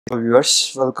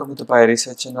Viewers, welcome to the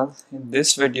Pyresearch channel. In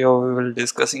this video, we will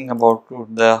discussing about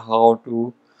the how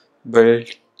to build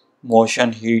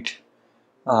motion heat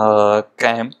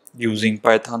cam using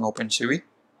Python OpenCV.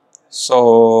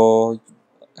 So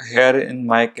here in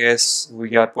my case,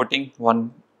 we are putting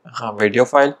one video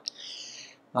file,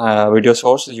 video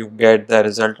source. You get the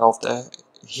result of the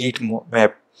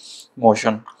map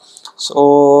motion.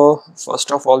 So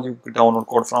first of all, you download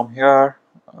code from here.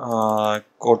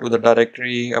 Go to the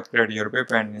directory, upgrade your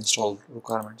pip and install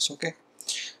requirements. Okay,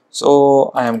 so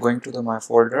I am going to my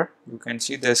folder. You can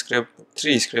see the script,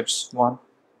 three scripts. One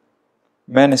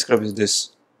main script is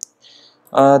this.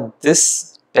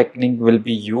 This technique will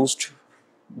be used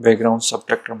background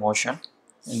subtractor motion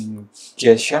in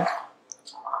gaussian.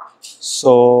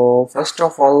 So first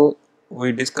of all,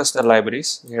 we discuss the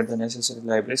libraries. Here the necessary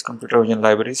libraries, computer vision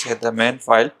libraries. Here the main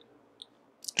file.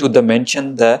 To the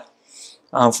mention the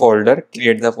folder,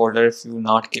 create the folder. If you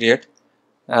not create,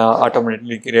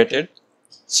 automatically created.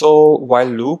 So while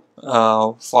loop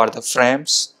for the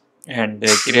frames and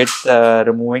create the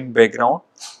removing background,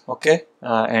 okay,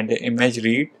 and image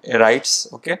writes,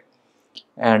 okay,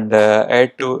 and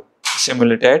add to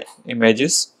simulated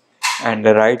images and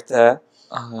write the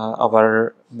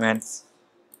our main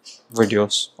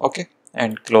videos, okay,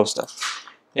 and close that.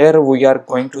 Here we are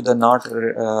going to the not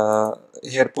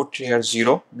here put here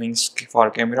 0 means for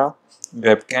camera,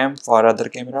 webcam for other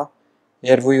camera.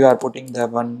 Here we are putting the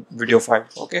one video file.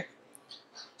 Okay,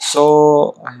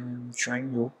 so I am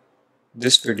showing you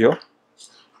this video.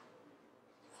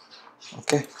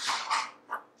 Okay,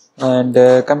 and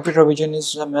computer vision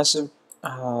is a massive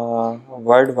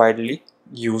word widely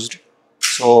used.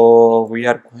 So we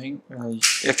are going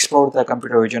explore the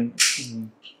computer vision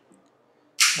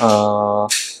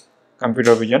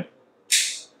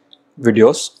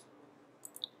videos.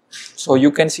 So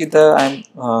you can see the I'm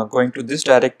going to this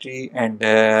directory and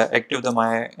active the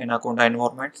my Anaconda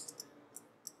environment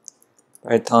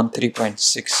Python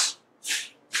 3.6.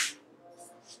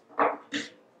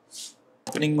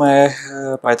 Opening my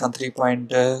Python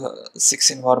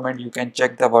 3.6 environment, you can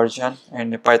check the version,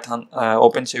 and Python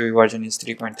OpenCV version is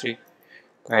 3.3.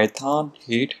 Python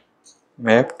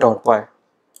Heatmap.py.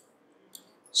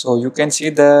 So you can see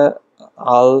the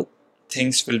all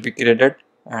things will be created,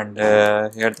 and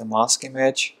here the mask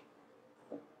image.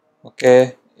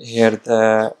 Okay, here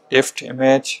the diff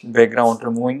image, background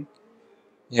removing.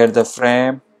 Here the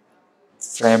frame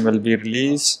will be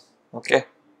released. Okay,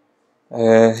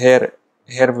 here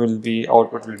will be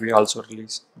output will be also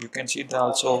released. You can see the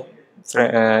also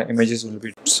images will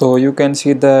be. So you can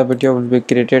see the video will be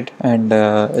created, and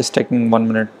it's taking 1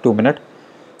 minute 2 minutes.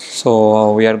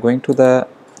 So we are going to the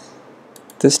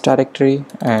this directory,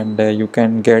 and you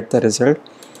can get the result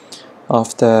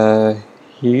of the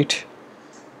heat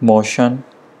motion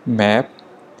map.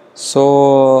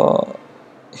 So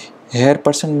here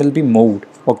person will be moved.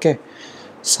 Okay,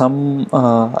 some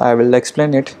I will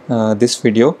explain it this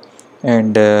video,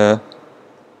 and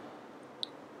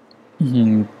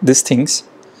these things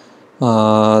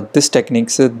this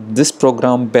techniques this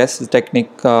program best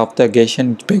technique of the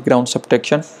Gaussian background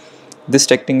subtraction. This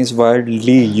technique is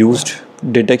widely used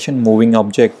detection moving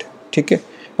object.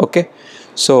 Okay,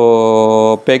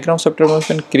 so background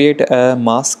subtraction create a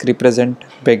mask represent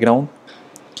background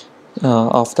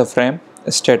of the frame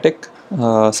static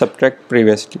subtract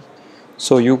previously.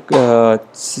 So you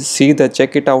see the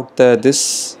check it out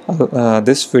this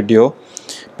video.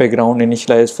 Background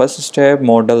initialize first step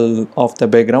model of the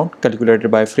background calculated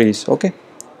by freeze. Okay,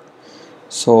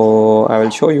 so I will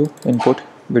show you input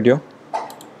video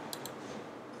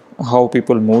how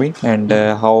people moving, and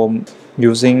how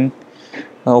using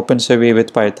OpenCV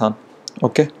with Python.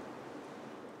 Okay,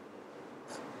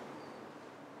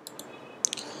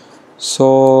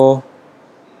 so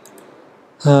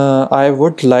I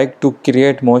would like to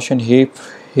create motion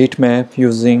heat map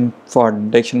using for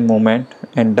detection moment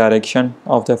and direction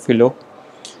of the flow.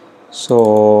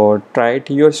 So try it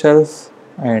yourself,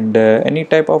 and any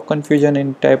type of confusion,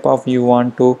 any type of you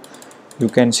want to, you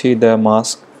can see the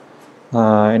mask,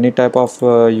 any type of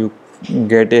you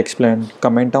get explained,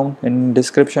 comment down in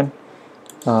description,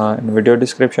 in video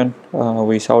description,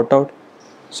 we shout out.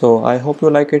 So I hope you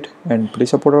like it, and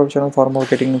please support our channel for more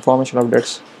getting information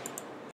updates.